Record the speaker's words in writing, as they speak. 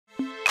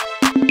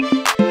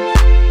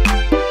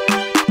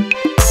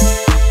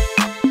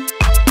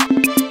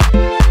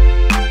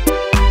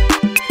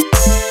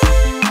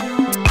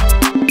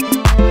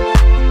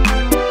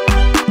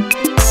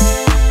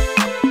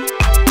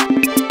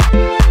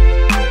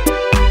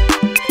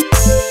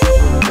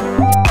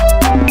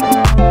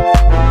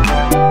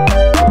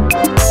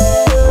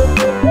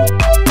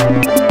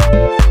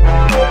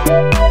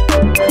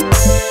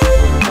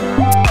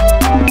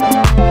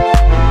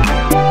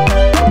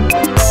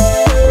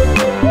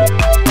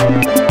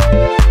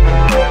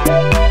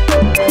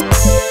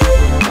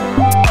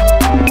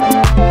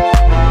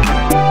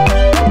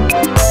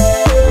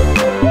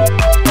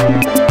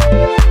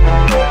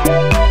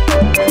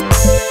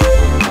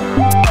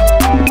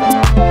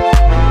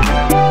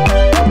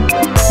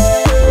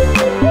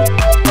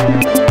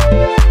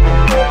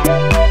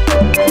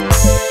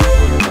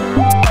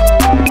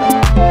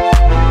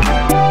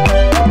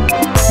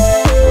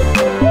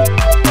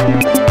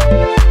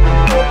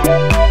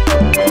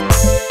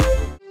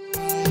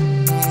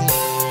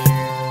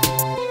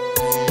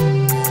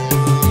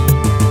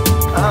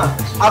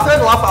after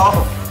no afa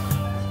ho.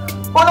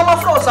 One of my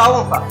floors I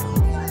won't fa.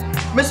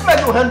 Miss me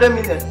do 100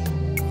 million.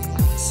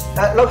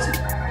 Loxy,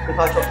 if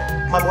I talk,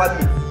 my wife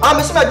me. Ah,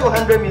 Miss me do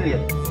 100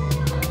 million.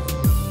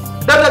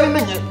 That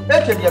me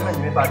that can be a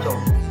man if I talk.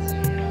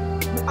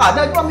 Ah,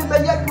 that one me be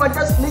yet my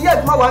just me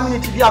yet my 1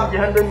 minute to be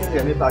 100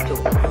 million if I talk.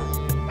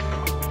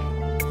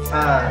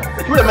 Ah,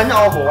 the two men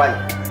now for why?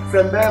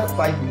 From there 5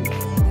 million.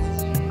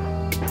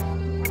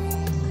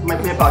 My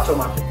paper to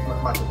my.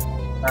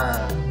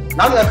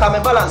 Now we come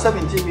and balance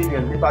 17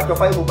 million. If I talk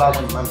 5 about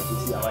 1 month to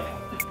see our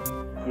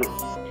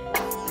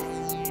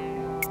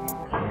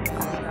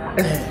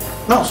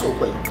no, so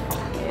quick.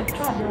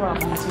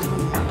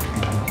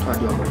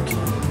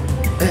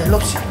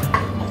 Look,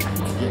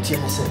 you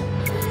say,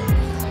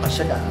 I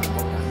said,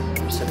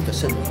 I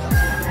said,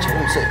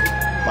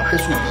 my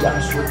face will be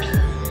unswept.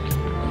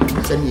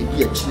 Send me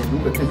a chin and you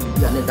can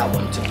be another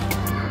one.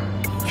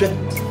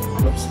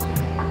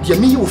 You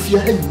mean you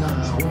fear him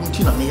now?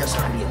 Tina may as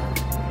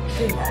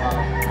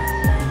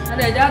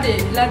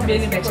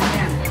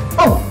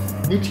oh,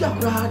 did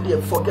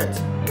you forget?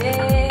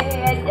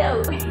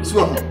 So,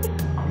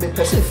 make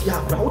us if you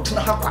have out to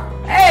happen.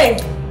 Hey,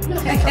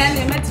 I can't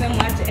imagine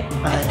much.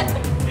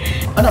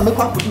 And I make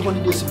up with you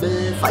one this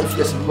 5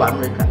 years in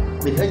America.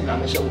 With her,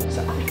 I'm sure.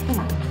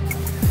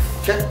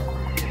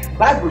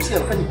 Bible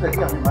says, "Penny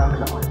penny on my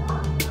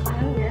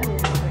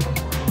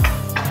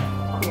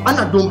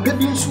Anna don't pay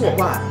me so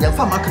why? Your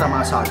farmer can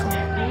massage. I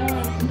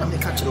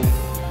make a joke.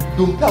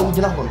 Don't go with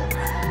your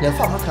your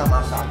farmer can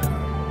massage.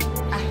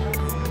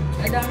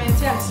 I don't mean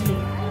to you.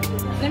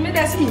 Let me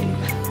that's me.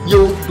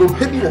 You don't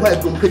pay me why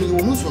don't pay you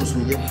muscles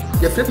with you.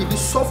 Your friend be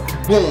soft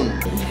bone.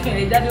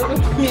 That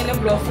don't mean a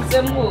bluff for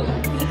some more.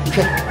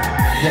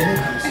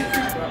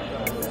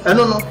 I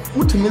don't know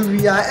what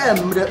me I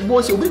am. The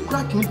boys will be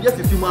cracking just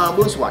a few more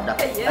bones. What? I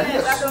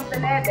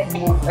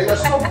don't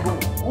soft bone.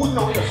 Who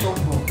knows your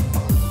soft bone?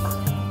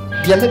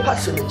 You may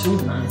pass the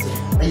tune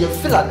and you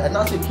feel like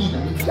another key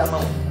and if you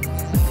are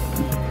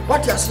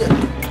what you said,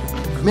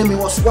 Mimi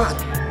was swag.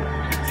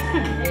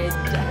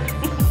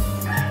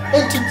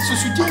 And to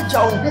suggest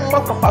your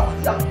papa,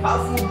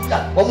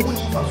 what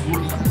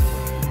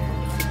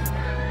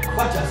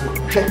you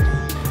say?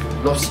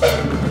 Lost,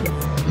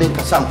 make a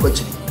sound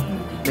question.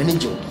 Many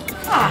joke.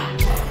 Ah,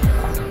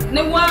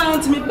 no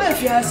one to me,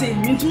 Buffy, I say,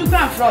 mean to me,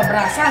 grand for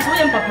brass, as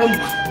I am papa.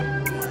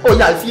 Oh,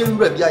 yeah, I feel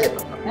ready.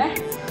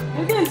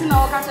 You didn't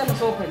know Castle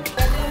was open. I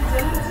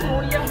didn't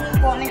know you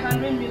were 100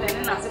 million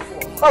and that's it.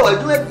 Oh, I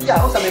do it.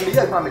 Yeah, also maybe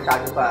you're from a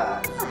child.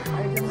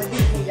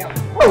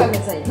 Oh,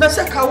 that's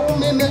a cow,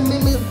 me,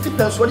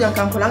 people, so you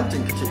can collect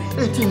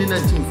 18 and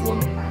 19 for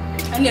me.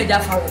 And you're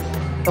just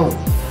oh,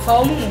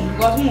 for moon,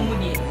 got moon,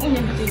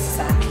 only this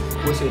sad.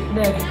 What's it?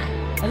 Baby,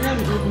 and then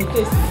give me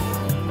kiss.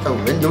 Oh,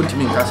 when you to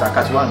me, Casa,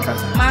 one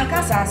Casa. My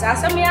Casa,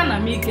 as a man, I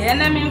make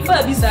and I mean,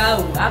 for this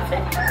hour. I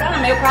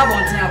can't make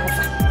problem to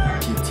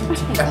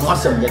and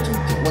once I'm getting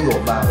to your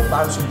bar or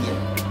bounce again.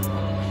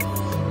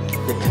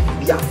 They can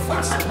be a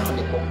fast.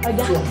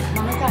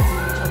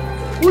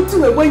 What do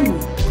I want you?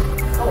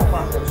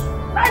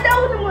 I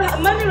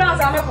don't money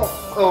rounds.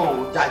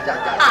 Oh, I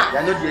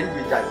know the end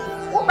with that.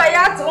 What by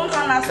that on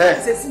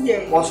says,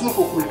 was no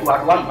cook to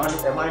 1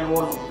 month and mine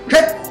one.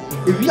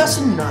 If we are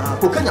seeing now,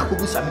 Kokanya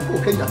Kubus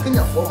and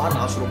Kenya for an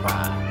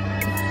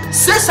hour.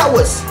 6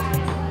 hours.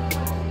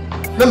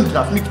 Let me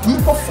draft me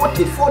for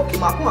 40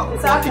 Makuma.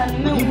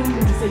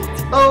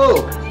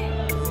 Oh,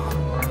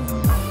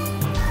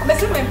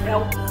 Mr.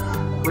 Memphel.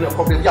 When you're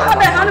probably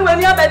when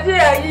you're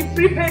better, you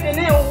prepared the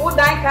name would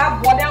I have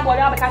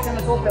whatever catching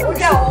the open.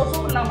 Okay,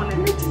 also number.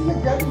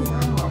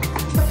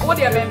 What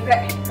do you mean?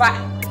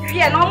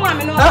 Yeah, no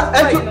one.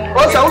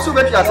 Also,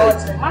 bet yourself.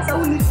 Master,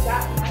 who needs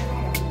that?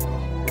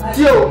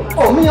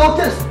 Oh, me,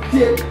 okay.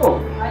 Oh,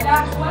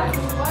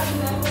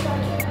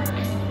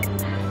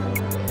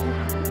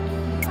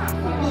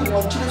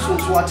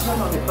 what's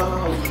on the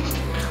power?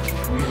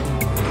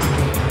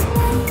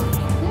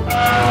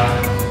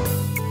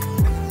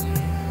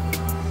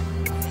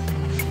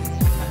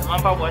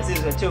 Mamma was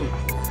it a two?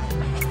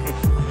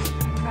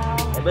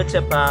 I bet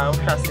you power,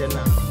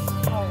 Cassiana.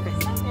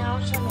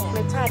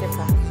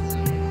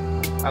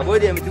 I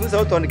would have been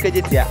out on the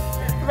Kajitia.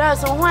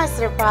 That's a once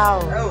a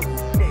power. Oh,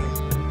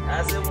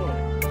 as a woman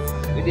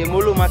with the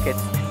Mulu market.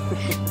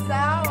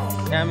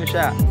 I'm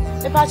sure.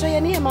 If I show you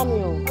near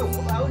Mammy,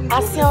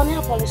 I see only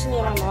a polish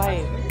near my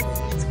wife.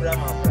 It's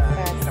grandma.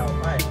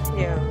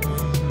 Yeah.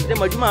 The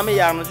Majuma,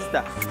 my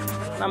sister.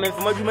 I'm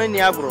from Majuma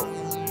Niagro.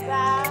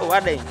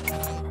 What day?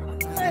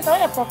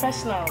 I'm a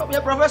professional. You're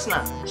a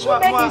professional. You're a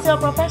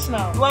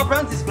professional. You are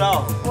apprentice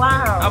now.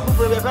 Wow. I put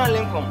for a very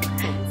income.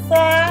 Sir,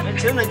 and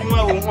children, you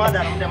are one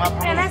that them up.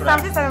 And that's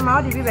something I'm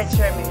out to be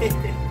better.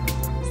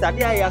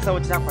 Study, I asked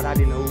what happened. I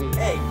didn't know.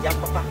 Hey, yeah,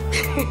 papa.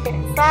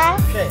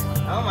 Sir,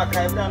 I'm a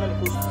kind of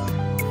cool.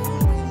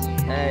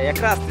 A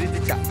class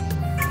teacher.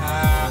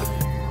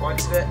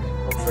 What's that?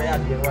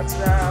 What's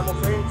that? I'm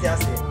afraid to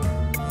say.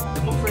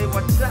 I'm afraid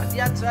what's that?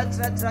 Yeah,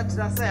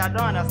 say I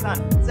don't understand.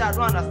 Say I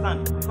don't understand.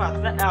 Fast,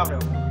 not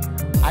out.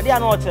 I didn't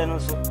know what to know.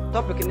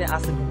 Topic in the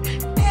acid.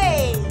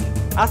 Hey,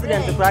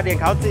 accident to cry,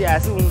 how to I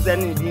see who's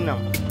any dinner.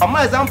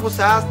 My example,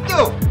 sir,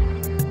 still.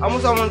 I'm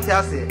someone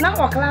to say. Now,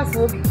 what class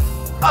will be?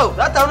 Oh,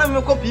 that I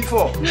don't copy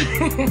for.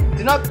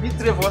 Do not be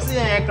three for seeing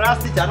a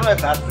class teacher, no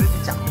class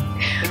teacher.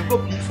 You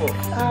copy for.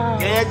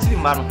 Actually,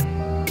 man.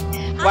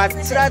 What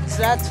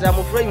I'm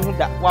afraid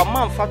that 1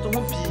 month for 2 p.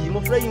 I'm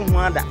afraid you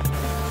want that.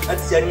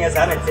 That's Jenny as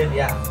I said,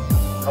 yeah.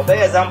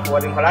 Obey example,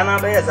 and Colana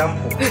by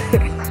example.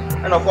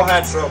 And of 4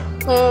 hands from.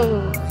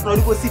 No,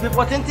 you go see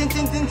people 10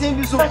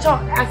 you so much.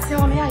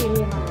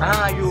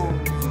 Ah, you.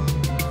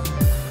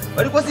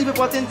 But it was even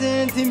important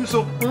to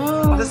so.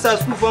 The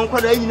school from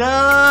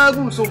Quadina,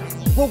 so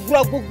go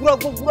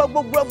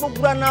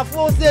now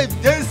for say,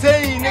 then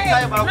say,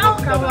 now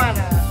come on.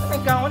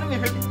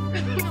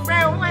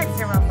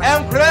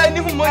 I'm crying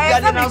more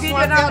than I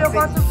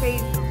want to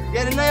face.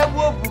 Get another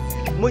walk.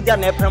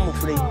 Mujana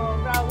Pramufree.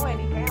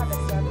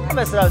 I'm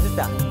a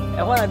sister. I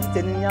want to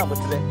tell you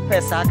about the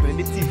first sacred,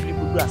 the tea free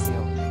grass.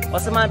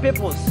 What's my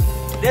papers?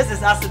 This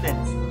is accident.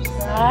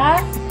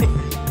 I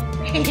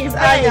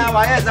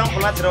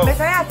example natural. But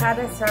I had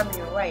a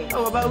family way.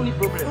 Oh, about only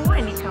problem.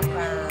 When you come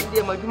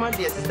back, my human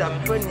dear sister,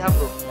 I'm 20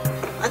 years old.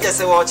 I just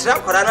say, watch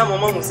out, Corana,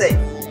 Mamma will say.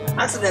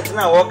 Accident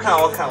now, walk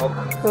out.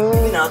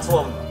 In our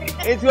home.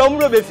 It's your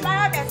mother, baby.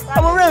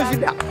 I'm a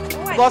refuge.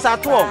 Because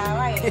at home.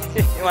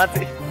 What?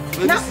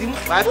 You see,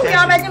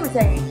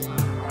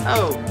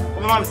 oh,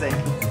 what mom say?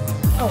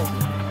 Oh,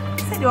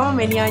 said your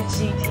many are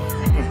cheating.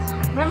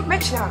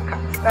 Make sure,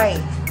 right?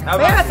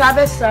 Where are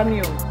the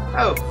family?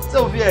 Oh,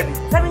 so very.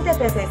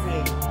 70%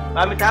 here.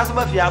 I'm a task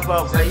of your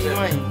house. Are you?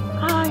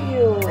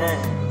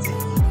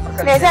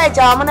 There's a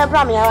job on a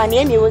problem. I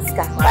need you.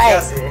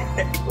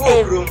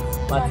 Oh, room.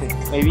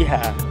 Maybe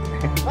her.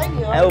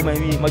 Oh,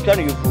 maybe my turn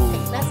you fool.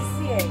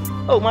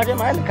 Oh,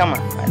 madam, I'll come on.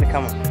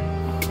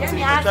 Yes,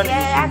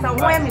 I don't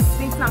want to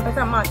speak some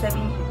better month.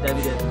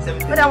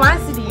 But I want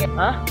to see it.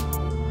 Huh?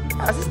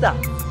 Sister,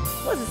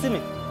 what's the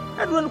same?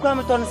 I don't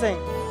come to say.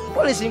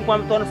 Polishing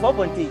come to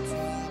 4.8.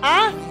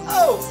 Ah?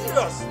 Oh,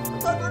 serious?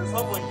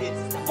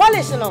 4.8.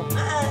 Polish, no?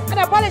 And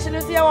a polish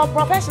is your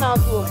professional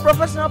too.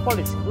 Professional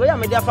polish. We are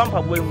media from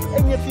Pablo,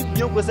 and if you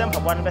go send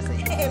for 1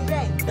 message.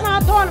 Then I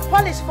don't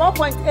polish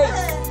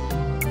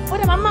 4.8.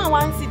 What am I, man?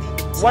 1 CD.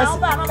 1 CD.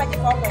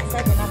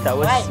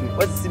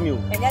 What's the meal?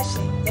 And yes,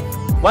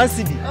 1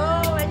 CD.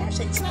 Oh, and yes,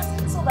 it's not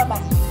so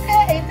bad.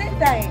 Hey, this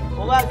time.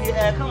 Oh,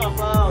 come on,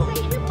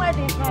 you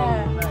wedding.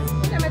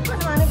 I'm a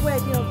 21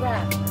 wedding of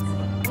that.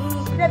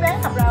 The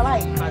best of our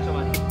life.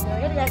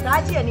 I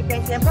see any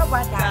pension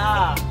proper.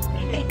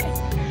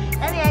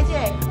 Any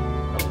idea?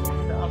 Oh,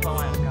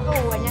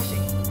 when you say,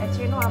 at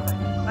you know,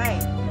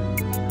 right?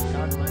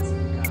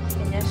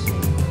 And yes,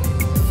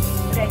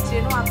 that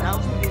you know, I'm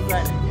out to be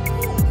right.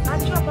 I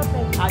drop a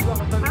pen. I drop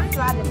a pen. I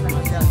try the pen.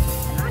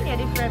 I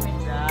need a friend.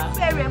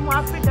 Very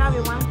more free that we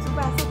want to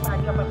buy some. I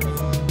drop a pen.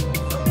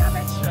 We have a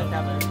shred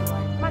of it.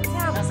 But I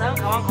can't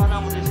come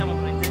out with the same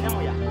friend.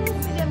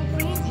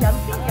 I'm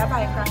thinking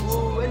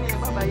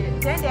about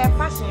it. Then they're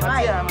fashion,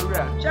 right?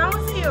 John,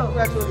 see you.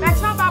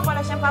 Let's not about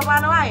the shampoo,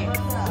 right?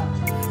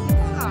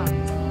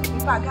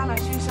 If I got a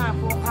shoe shine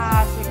for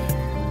passing,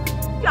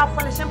 you are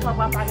for the shampoo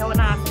by your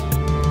nasty.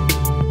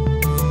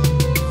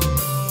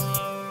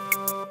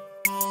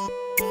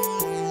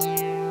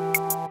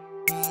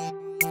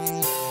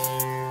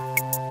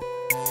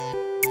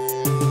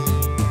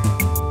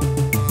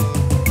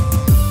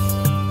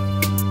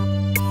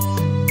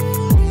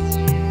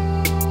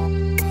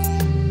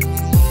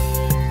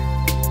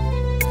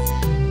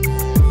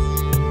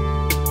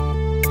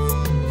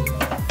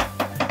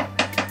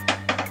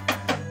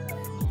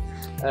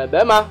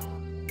 Bema,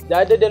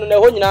 I didn't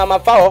know when I'm a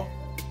foul.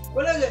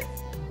 What is it?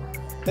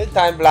 This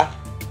time, black.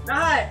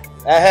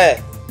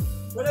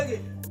 What is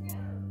it?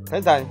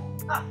 This time.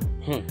 I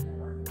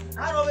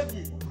don't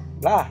know.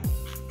 La,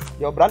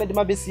 your brother did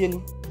my busy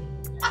in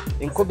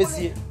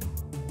Kobesi.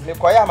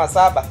 Mekoya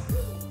Masaba.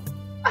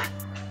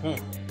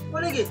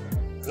 What is it?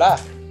 La,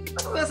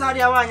 where's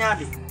Adia?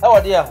 Oh,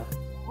 dear.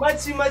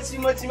 Much,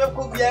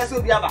 could be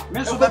so be about.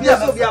 Miss Obia,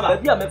 so be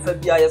about. Be a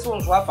Mephabia, as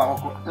soon as I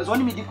found. There's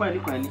only me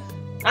different.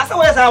 I saw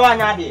where's our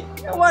yadi.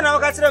 One hour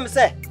got them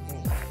say.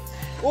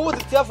 Who would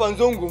tell from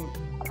Zongum?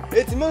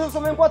 It's me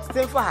something what to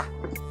tell for her.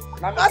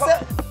 I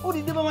said, who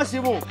did the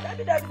machine?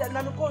 That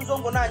I'm going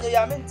Zongo,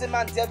 I meant to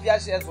man tell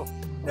Fiasco.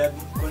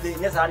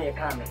 Yes, I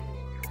can't.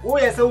 Who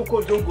is so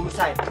called Zongo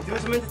side? It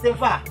was meant to tell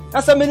far.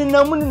 That's a minute,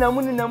 no money,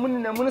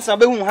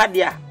 Sabon had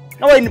there.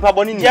 No, in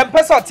Paboni, the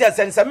person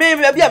tells and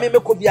maybe I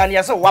could be an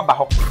answer.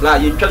 Wabaho. La,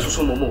 you trust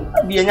some more.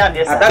 Be an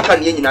answer. That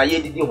can yen, I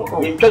did you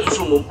trust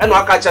some more. And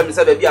I catch him,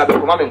 said, be a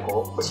command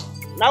call.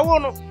 Now,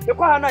 the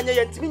Quana,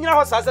 and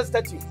house as a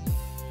statue.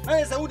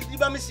 I said, would you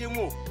give me some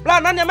more?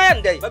 Plan on your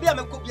man day, but I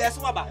could be as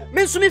well.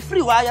 Miss me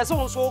free, why I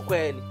saw so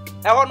quain.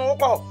 I want no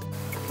call.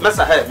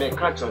 Massa had me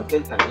catch on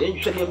 10 times, and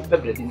you should have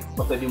everything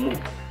of the move.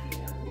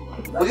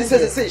 But this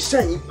is a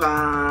shiny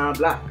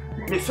black.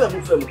 Me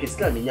firm, kiss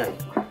me.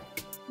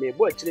 Me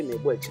boy, 2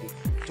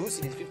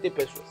 cities 50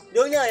 pesos.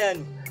 Don't you?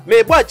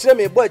 Me boy,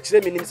 me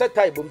in set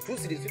type 2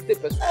 cities 50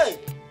 pesos. Hey,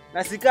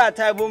 Na sika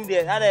tie bomb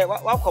there. Ade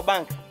wa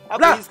bank.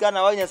 Apa iska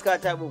na wanya sika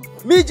tie bomb.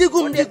 Miji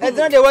gum di.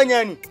 Ezna de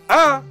wanya ni.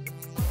 Ah.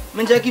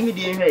 Men check mi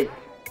di ehwe.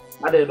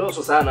 Ade do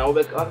so sana wo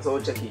be ka so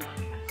check.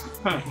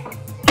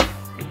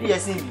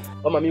 Yes indeed.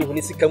 O ma mi hu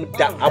ni sika mu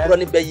da. Abro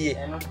ni beye.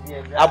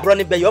 Abro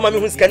ni beye. O ma mi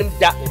hu sika ni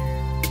da.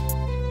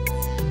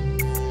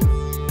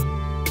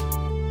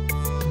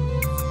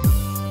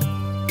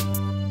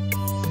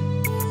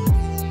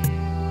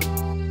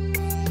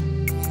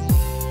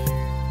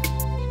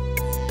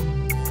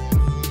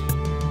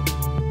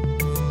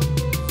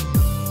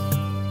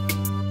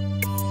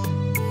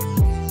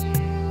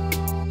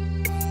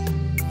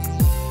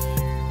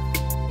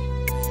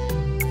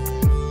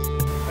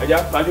 Aja,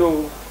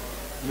 majo.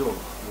 Yo.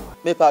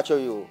 Me pa cho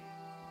yo.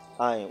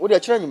 Ai, wo de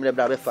kire nyimre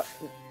bra be fa.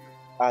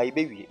 Ai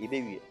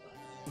ibewie.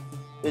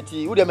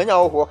 Eti wo de manya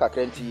wo ho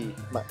kakra nti,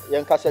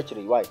 yen ka se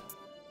kire why.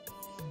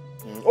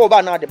 O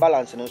ba na de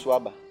balance no so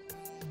aba.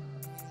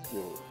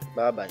 Yo,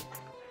 bye bye.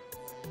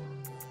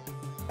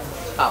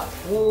 Ah,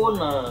 wo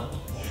na.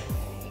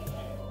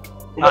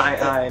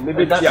 Ai,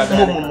 maybe that.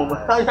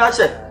 Ai,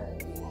 she.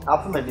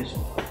 Afu me diso.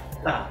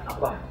 Ah,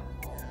 apa.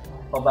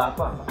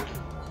 Oba.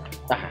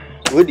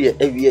 We de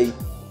awie yi.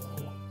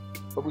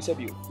 Obusa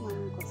bio.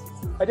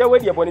 Aja we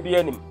de boni bi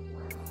anim.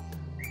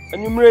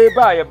 Anwumre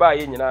ba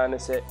ye nyina ne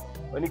se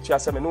oni tua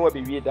se me no wa be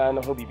wie dan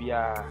na ho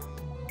bibia.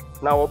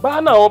 Na wo ba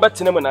na wo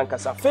betene mu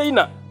nankasa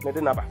feina ne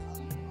de naba.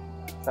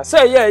 Na se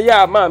ye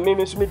ya ma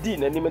me so me di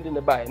na ni me de ne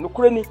ba no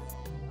kura ni.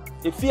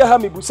 Efia ha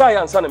me busa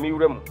ya ansa na me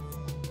wura mu.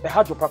 E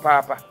hajo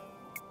papa.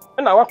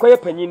 Na wakoye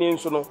panyini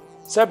nso no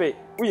sebe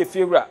wo ye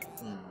fiewura.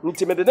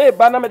 Nti me de na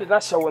ba na me de na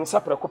hye won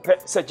sapra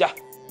kopɛ seja.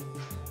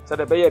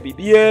 Sada baya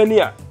bibia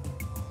ni a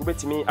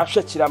ubetimi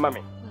ahwe kira ma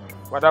me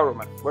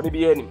wadaroma boni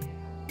bia ni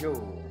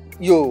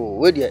yo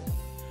we de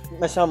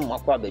mesam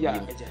akwa ba bi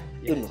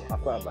enu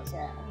akwa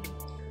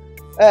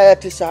ba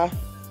tisa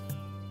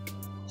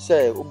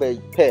say ube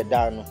pay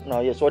da no na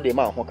ye so de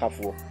ma ho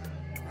kafo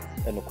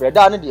enu kure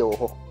da no de wo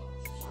ho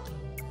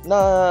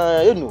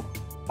na enu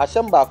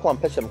asem ba ko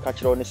ampesem ka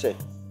kire oni say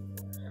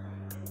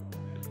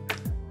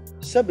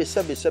sebe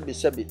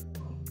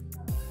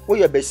wo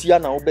ye basia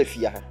na wo ba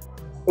fia ha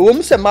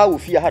Ewom se ma wo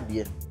fie ha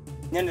de.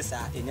 Nyane sa.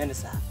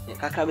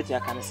 Kaka beti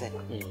aka ne se.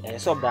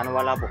 So bra no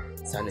wala bo.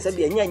 Se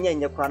bia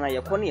nya kwa na ye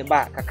ko ne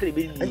ba kakra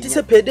be li. Enti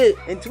se pede,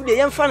 enti wo de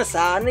ye mfa ne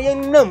sa na ye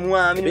namu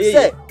a me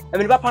se.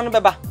 Ame ba pa no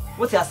beba.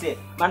 Wo ti ase.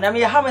 Madam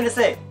ye ha me ne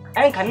se.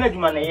 En kan na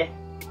adwuma na ye.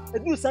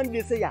 Edu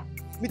Sunday se ya.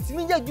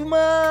 Mitimi nya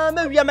adwuma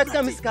ma wia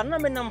meka miska na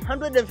me nam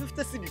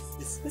 150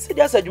 cedis. Se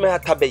dia sa adwuma ya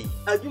tabai.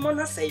 Adwuma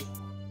na sei.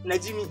 Na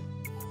jimi.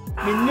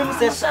 Minnim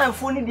se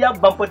shanfo ni dia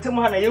bampotem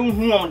ha na ye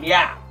hu om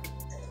dia.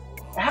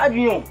 How do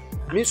you?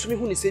 Me so me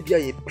hu ni se bia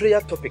ye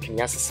prayer topic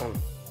nya sesa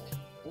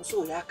no.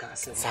 So ya ka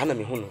asem. Sa na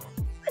me hu no.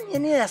 Anye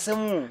ne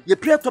asem. Ye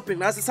prayer topic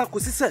na sesa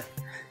kosi se.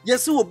 Ye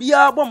se obi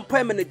a bom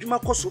pai me na dwuma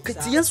koso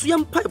keti ye so ye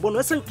mpai bo no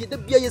esanke da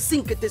bia ye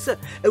sinkete se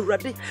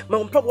awurade ma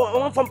mpa bo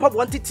wonfa mpa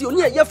bo antiti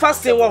oni ye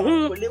fasting wo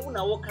hu. Ole wu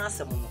na wo ka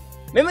asem no.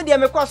 Me de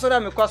me kwaso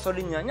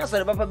nya nya so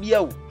de papa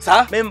bia wo.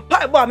 Sa me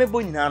mpai bo a me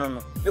bo nyina no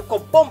no. Me ko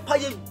bompa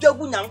ye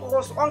dwagu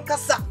nyankoko so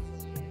onkasa.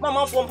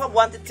 Mama fo mpa bo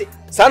antiti.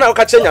 Sa na wo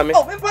ka che nyame.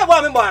 Oh, me mpa bo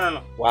a me bo ano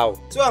no. Wow.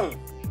 So hu.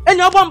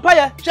 Enya obo mpa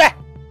ye hwe.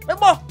 Me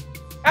bo.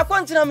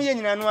 Akwantina me ye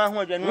nyina no aho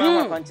adwa no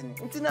akwantine.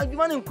 Nti na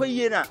adwuma ne nkwa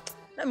yie na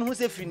me hu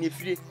se firi ne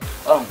fire.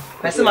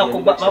 Pese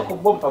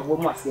makobom pa bo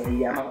mu ase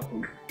ya mama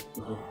ko.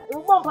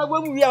 Bom pa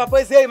bo mu wi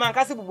papa se man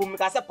ka se bubum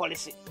ka se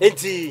polish.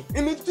 Enti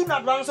imi tu na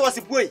dwan so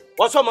wase puoi.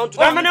 Wo so ma ntu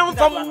na me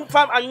ne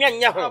fam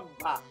anwanya ho.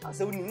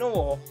 Ase woni no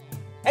wo.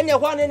 Ene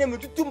ho na ne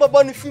metutu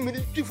mbaba no fi me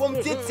tu fom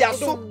tietia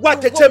so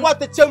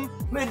watechem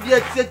me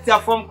dia tietia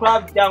fom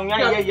club down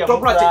ya ye to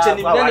bra cheche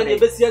ni me ne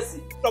be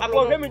siasi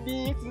akon hwe me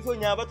di tin so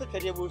nya ba to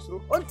twede bo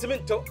suru ontimi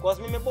nto cause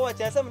me bo wa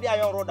chese me dia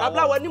yo roda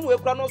abla wani mu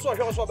ekura no so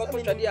hwe so ba to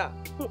twede a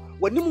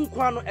wani mu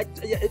nkwa no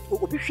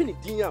obi hwe ni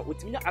din a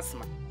otimi nya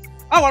asma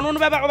a wano no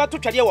ba to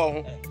twede wo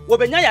ho wo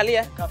benya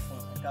yale kafo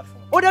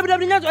o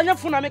dabi nya anya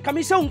funa me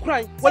kamisa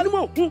nkran wani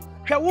mu hu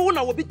hwe wo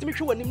na wo bitimi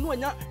hwe wani no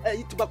anya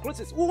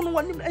tuberculosis wo no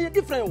wani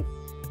different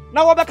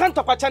na wo be kan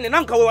to kwacha ne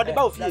na nka wo de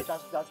ba ofie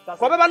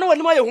ko be ba no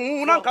wani ma ye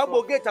hu na nka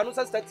bo gate anu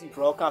sensitive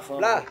pro ka fo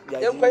la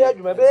ye nkwa ya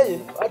dwuma be ye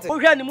o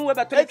hwe ni mu we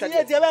be to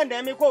twede e be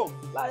ndem mi ko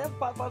la ye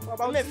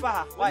pa me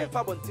fa why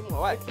fa bontim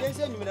ho why ye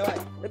se nyumire why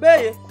e be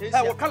ye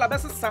e wo kala be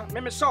sesa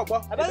me sha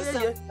ogbo e be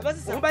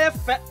sesa wo ba ye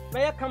fe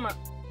me ye kama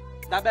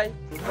da be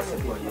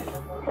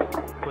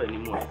ko ni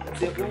mu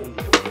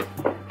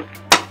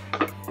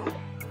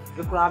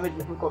Because I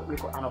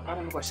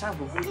am a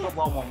shampoo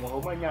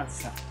for one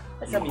answer.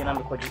 Esa mi na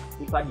me kwaji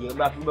ipa de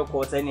ba fi be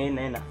ko se ne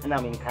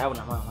na me nkai wo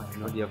na ma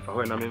no de fa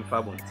ho na me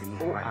mfa bon timi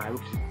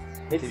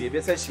eti be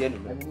be se hie ni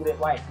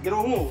why gero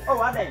hu o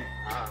wa den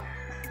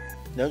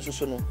na nso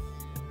so no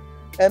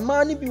e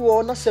ma ni bi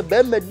wo na se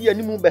be ma di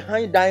animu be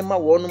han dan ma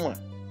wo no ma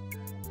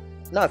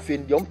na afi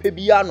ndi on pe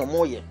bia no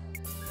mo ye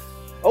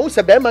o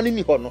se be ma ni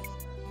ni ho no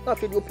na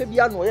afi di o pe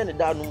bia no ye ne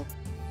da no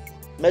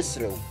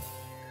mesrew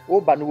o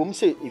ba no wo m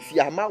se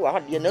efi ama wa ha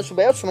de na so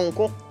be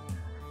sononko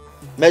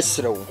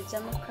Mesro.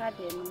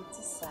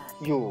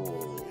 Yo.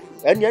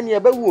 And any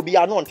ever will be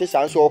unknown to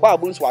sound so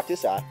baboons what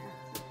is I.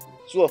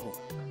 So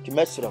to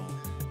Mesro.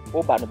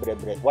 Oh, ban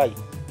bread, why?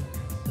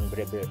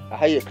 Bread, a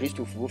higher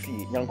Christopher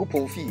Woofy, Yanko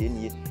Ponfi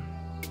in ye.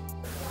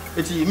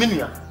 It's a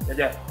minia,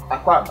 a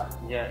quaba.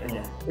 Yeah,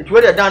 it's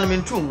where a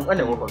diamond tomb and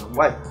a woman.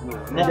 Why?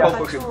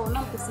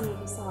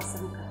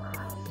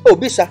 Oh,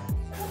 Bissa.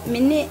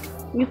 Minute,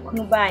 you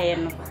couldn't buy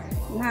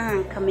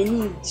na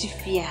kameni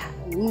jifia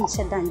ni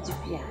nsheda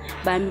jifia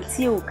ba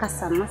mtie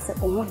ukasa mase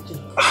omoge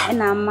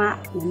na ama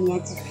na ni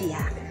jifia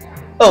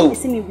oh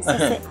isi mi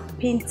bisese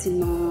paint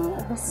no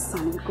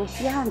obosan ko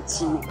fia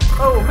anchine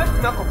oh me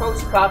na ko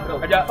pausi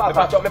kadro aja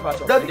me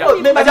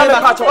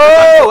pacho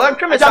oh am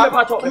keme sa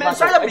me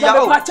sa ya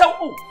bia oh pacho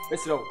oh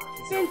mesro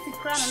paint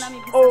krana na mi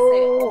bisese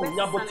oh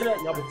nyabotre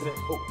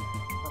oh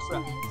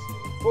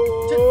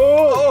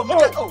oh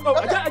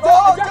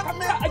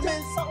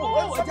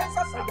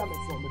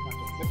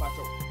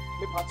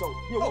me pacho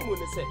you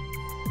woman say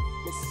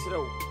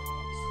mesro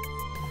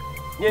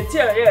ye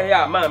tia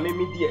ya ma me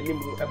di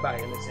animu eba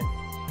ye no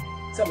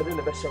say me de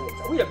na be hye wo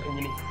we ya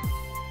panyini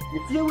ye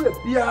fie we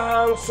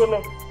bia nso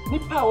no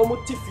nipa a wo mo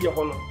tifie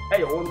ho no e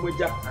ye won mo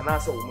gya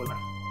anasa wo mo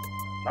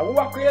na wo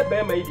wakoye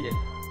be ma idie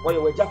wo ye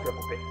wagya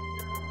prekope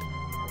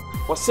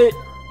wo say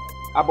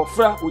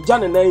abofra ogya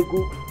ne nan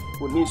igu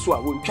oni so a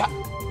wo ntwa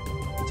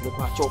nti me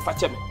pacho fa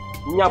che me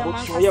nya bo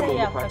so ye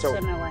mo pacho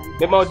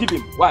me ma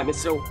odibim wa me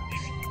sew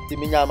ti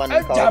mi nya ma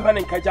nka ja ma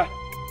nka ja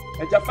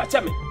eja fa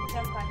che me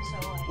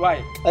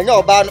why enya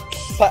oba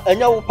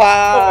enya wo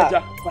pa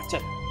eja fa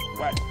che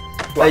why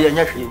why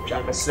enya hwe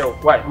ntwa me sew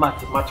why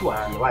mati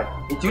wa why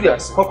nti uri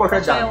kokko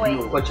hwe da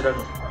ko kire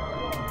no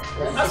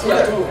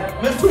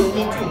me tu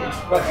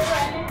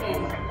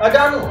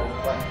adanu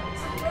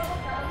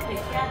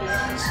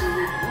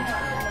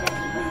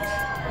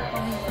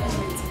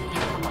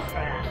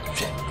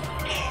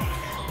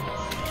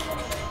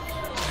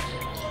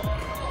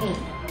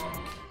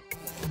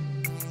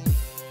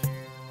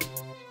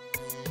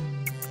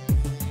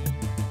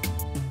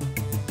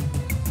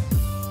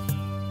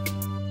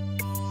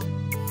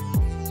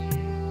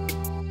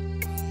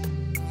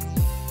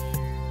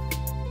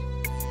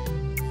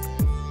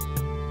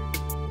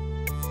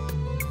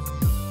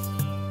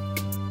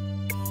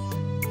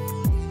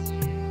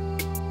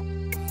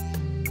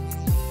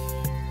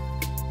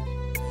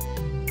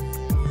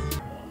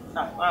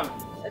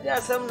Ade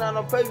asem na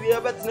no pa wie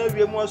betena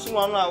wie mu asu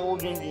anu a wo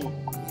dwindwin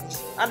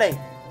adan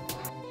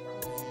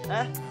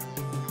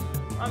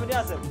mama de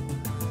asem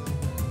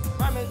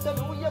mama se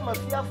be wo ye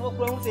mafia fo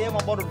kro hu se ye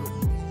mabodo do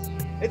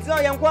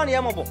etina ye nkwa na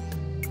ye mabo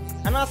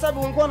ana sabe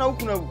wo nkwa na wo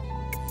kuna wu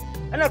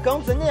ana ka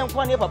hu se nye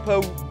nkwa na ye papa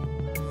wu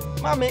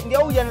mama nde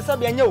wo ye ne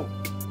sabe anya wo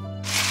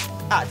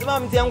ti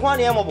mama te nkwa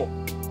na ye mabo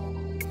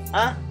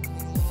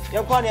ye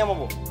nkwa na ye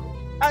mabo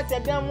te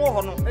dem wo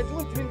ho no eti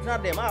wo timi ntena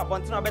dem a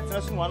bontena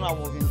betena su anu a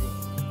wo dwindwin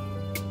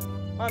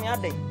Mami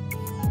ade.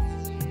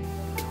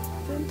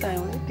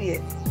 Sometime we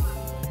dey.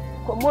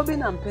 Ko mo bi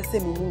na mpese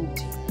mi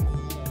nudi.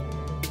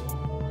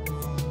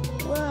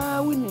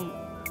 Wa wini.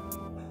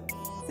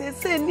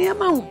 Se ni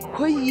ama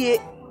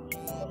nkoye.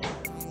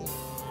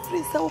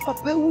 Frisa wo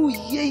papa wu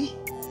ye.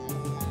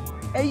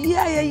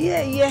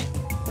 Eye.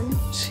 Oni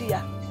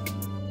chia.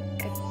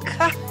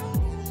 Eka.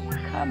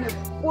 Ka me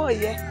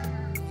boye.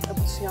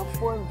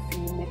 Abusuafo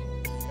mfime.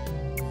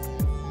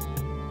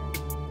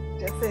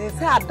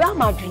 Se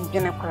adama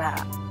dwendwene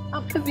kra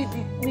afa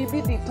bidi mi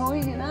bidi ton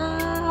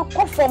yina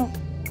kofom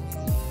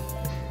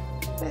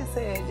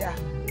se ja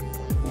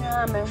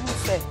ya me hu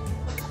se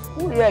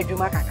wo ye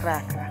adwuma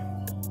kakra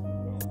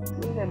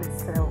ni le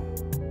mesrew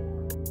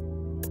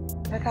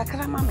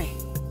kakra mame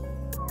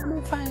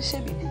am fa nche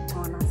bidi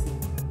ton ase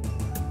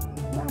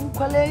na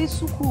nkwale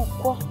isuku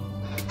ko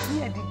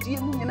ni adidie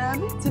mu nyina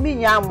mi timi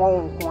nya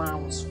amon nko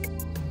anso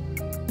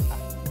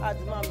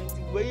aduma mi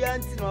ti we ya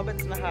nti na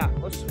obetina ha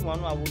osumu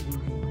anu awo du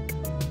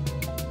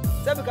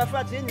sabe ka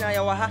fra te nyina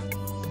ya wa ha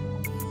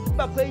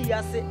papa yi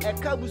ase e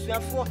ka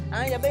busuafo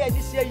an ya be ya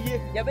di sia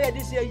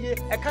yie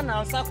e ka na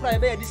ansa kura ya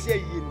be ya di sia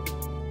yie ni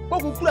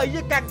kokukura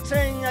yi ka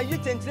tren ya yi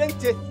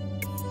tentrente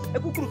e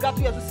kukuru ka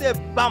to ya so se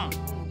bam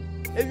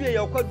e wie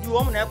ya kwadu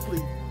o mo na akura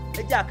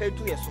e ja ka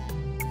etu ye so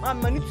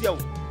ma ni tu ya wo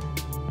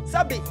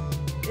sabe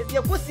e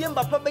ye kosie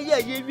mbapa be ya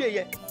ye wie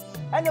ye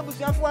anya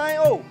busuafo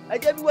an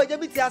aja bi wa aja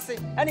bi ti ase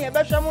ene ye be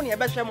hwemo ne ye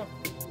be hwemo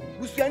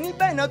busuani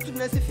ben na tu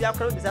na si fi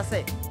akora bi sa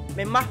se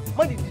me ma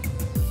mo didi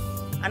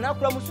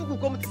anakura musuku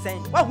kom ti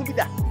sen wa hu bi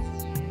da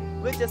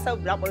we che sa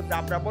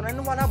brabo na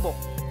no wana bo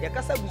ye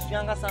kasa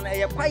busuanga sana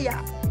ye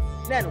kwaya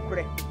na no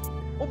kure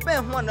wo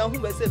ben ho na hu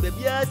be se be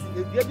bia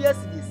si be bia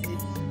si desi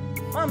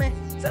mame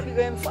sa bi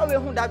em fa we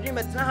hu da dwen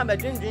metena ha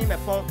medwendwen me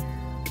fon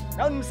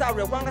na unu sa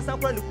wre kwanga sa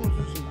kura ne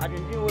kunsusu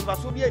adwendwen we va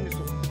so bia ni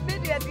so me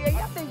de ya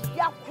te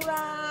yakura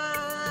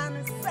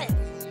ne se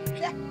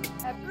hwe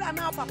e bra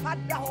na papa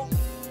da ho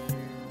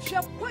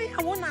hwe kwaya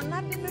wona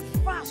na de me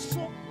fa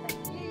so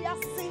ye ya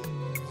se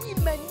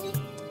imani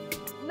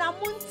na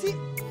munti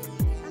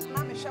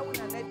na me hwe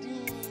wona na di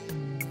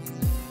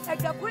e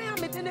ga kwaya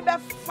me de ne be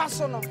fa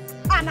so no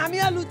na me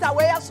aluta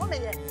we aso me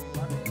ye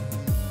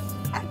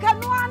aka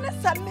no ane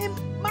se me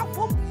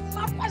mafom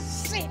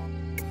makwase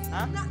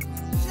ha na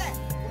she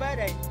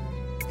ubere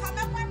ka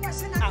me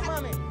kwakwase na ka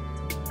mama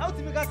how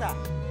to be kasa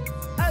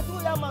I do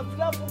ya man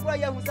fla fukura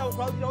ya husa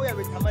ukwa do ya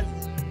betamali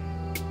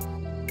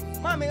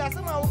mama ya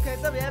sama wo kan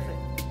se be efe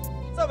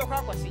se be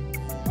kwakwase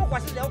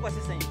kwakwase de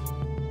kwakwase sen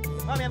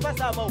mama ya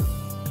pasa ba o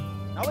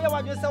na wo ya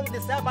wadwe se wo de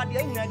sa ba de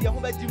anyina de ho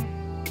ba dim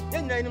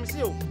anyina enim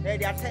se o na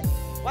de ate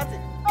what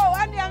oh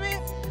and ya me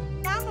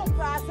na no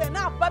class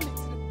na ba mi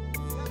ti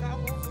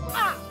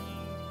ah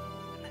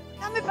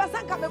na me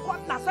pesa nka me kwa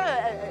na se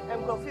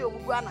engrofi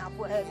ogugu ana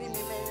afo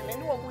me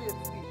ni wo mu ye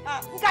tu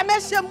ah nka me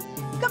hyem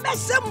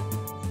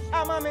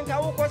ah mama nka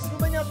wo kwa su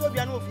benya so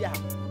bia na ofia ha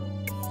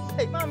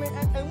eh mama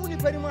enwu ni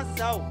pari ma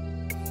sa o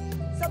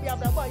sabi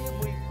abraba ye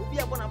boy obi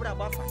e bona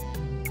abraba fa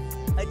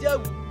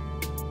ajawu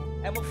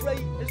e mo fra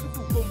yi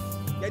esuku kom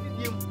ya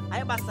didiem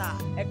aye basa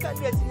e ka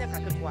bi atinya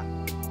kaketwa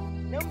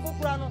na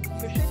mpokura no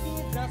hwehwe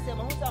din transfer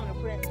ma ho sam ne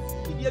kure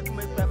bidi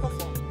aduma kura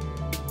kofo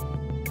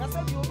na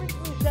sabi obi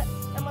tunhwe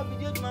e ma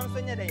bidi aduma nso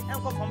nye den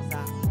enko fom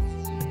sa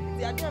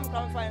ti adem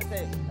kan fa en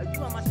say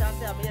aduma ma sha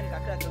say ameyen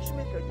kakra ka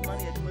hweme ka aduma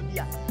na aduma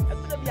bia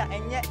akura bia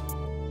enye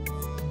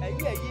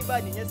ayi ba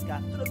ni nyeska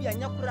akura bia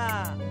nya kura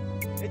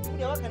etu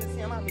de waka ne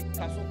sia ma me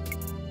kaso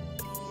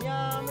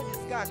nya me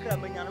diska akra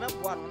manya na me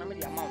boa no na me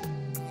di amount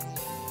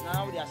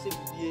na wo di ase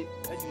bidie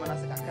aduma na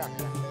se kakra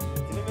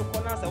ti me ko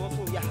na sa wo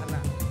so ya hana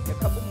e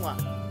ka bomu a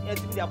e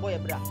ti di aboye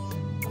bra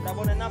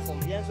ababo na fom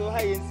yen so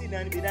ha yen si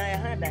na bi dan ya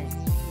ha dan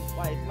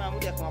why ti ma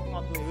mu de ka ma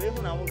to we hu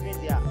na wo dwen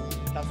dia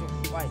ta so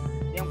why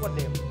yen ko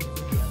dem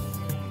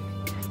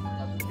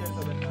asu jen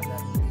so be na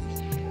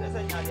da se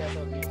nya dia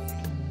so bi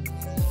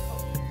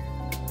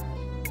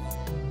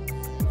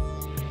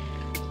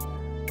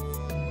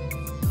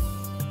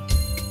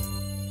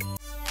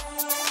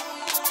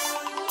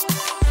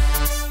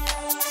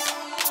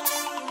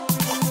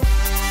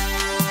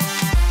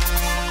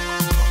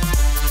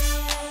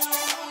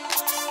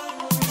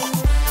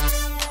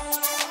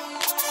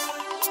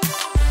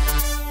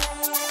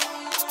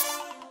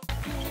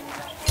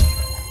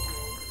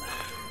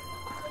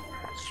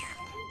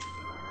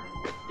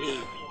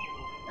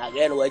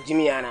again wa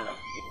jimiana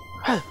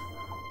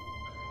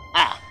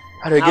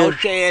again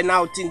okay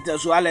now tinta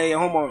so ala ye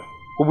homo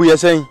obu ye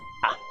sen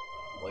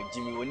wa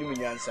jimi woni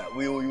munyansa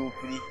we oyo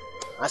free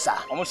asa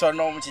omo so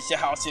no omo chiche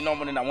house no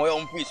omo na mo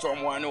omo free so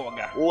omo ane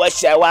woga wo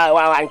sha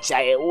wa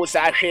nchae wo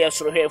sa hwe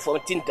so hwe fo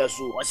tinta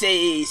so o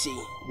say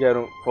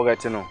gero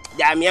forget no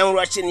ja me en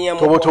roche ne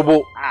mo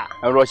tobo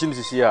en roche ni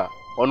sisi a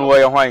onu wo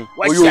ye hwan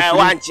oyo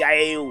wa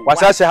nchae yo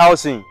wasase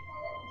housing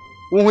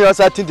wo ya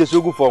sa tinta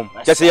so gu form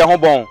kese ye ho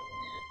bon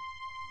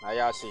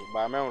ayase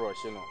ba men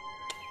roche no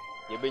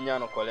ye benya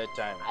no collect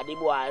time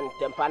adibo an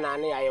tempana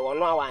ne aye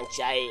wono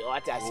awanchai o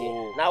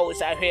atase na wo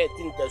sa hwe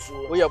tinta so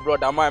wo ye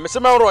brother man me se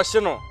men roche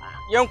no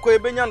yenko ye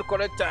benya no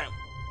collect time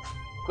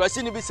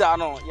klasi ni bisa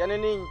no ye ne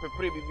ni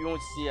pepre bibi ho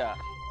si a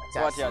so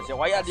atase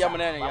wa ya dia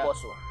mena ne ya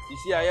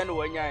sisi a ye no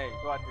wanya e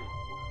so ate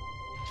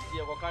sisi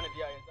ye ko kan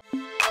dia